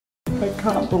I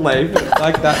can't believe it.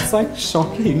 Like, that's like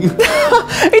shocking.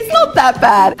 It's not that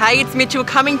bad. Hey, it's Mitchell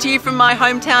coming to you from my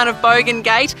hometown of Bogan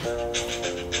Gate.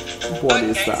 What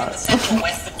is that?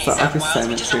 Is that like a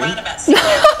cemetery?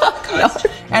 No.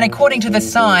 And according to the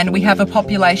sign, we have a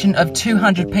population of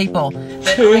 200 people.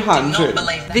 200?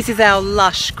 This is our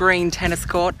lush green tennis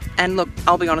court. And look,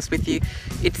 I'll be honest with you,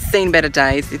 it's seen better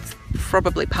days. It's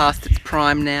probably past its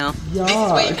prime now.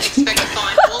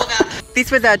 This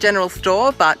was our general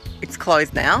store, but it's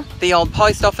closed now. The old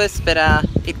post office, but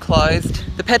it closed.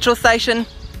 The petrol station,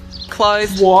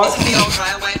 closed. What? This is the old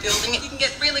railway building. You can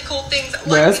get really cool things.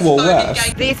 Where's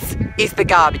Woolworths? This is the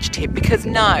garbage tip, because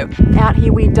no, out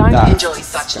here we don't enjoy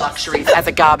such luxuries as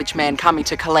a garbage man coming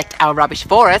to collect our rubbish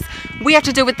for us. We have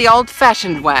to do it the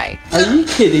old-fashioned way. Are you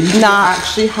kidding? You Nah.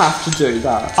 actually have to do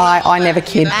that. I never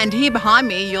kid. And here behind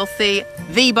me, you'll see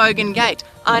the Bogan Gate.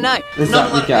 I know. Is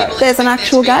that the gate? There's an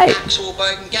actual gate.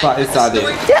 But is that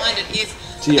it?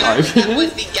 Do you open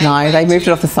it? No, they moved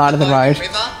it off the side of the road.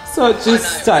 So it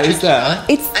just stays there?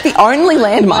 It's the only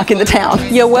landmark in the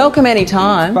town. You're welcome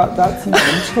anytime. But that's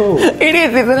mental. It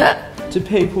is, isn't it? Do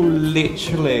people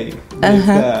literally live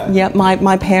there? Yeah,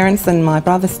 my parents and my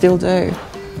brother still do.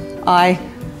 I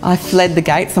fled the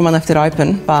gate, someone left it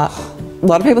open, but a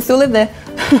lot of people still live there.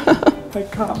 I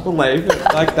can't believe it.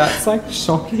 Like, that's like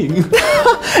shocking.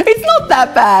 It's not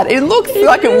that bad. It looks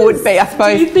like it would be, I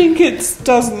suppose. Do you think it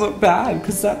doesn't look bad?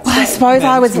 Because that's I like suppose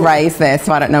I was mental. raised there,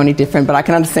 so I don't know any different, but I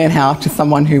can understand how to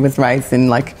someone who was raised in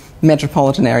like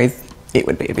metropolitan areas, it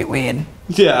would be a bit weird.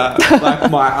 Yeah,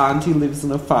 like my auntie lives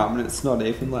on a farm and it's not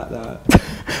even like that.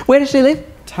 Where does she live?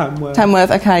 Tamworth.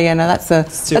 Tamworth, okay, yeah, no, that's a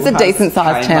decent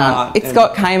sized town. It's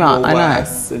got Kmart, I know.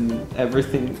 And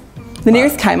everything. The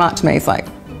nearest Kmart to me is like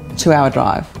a 2-hour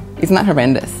drive. Isn't that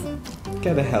horrendous?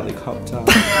 Get a helicopter.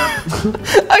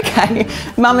 Okay,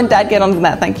 Mum and Dad get onto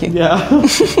that, thank you. Yeah,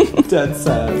 dead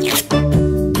sad.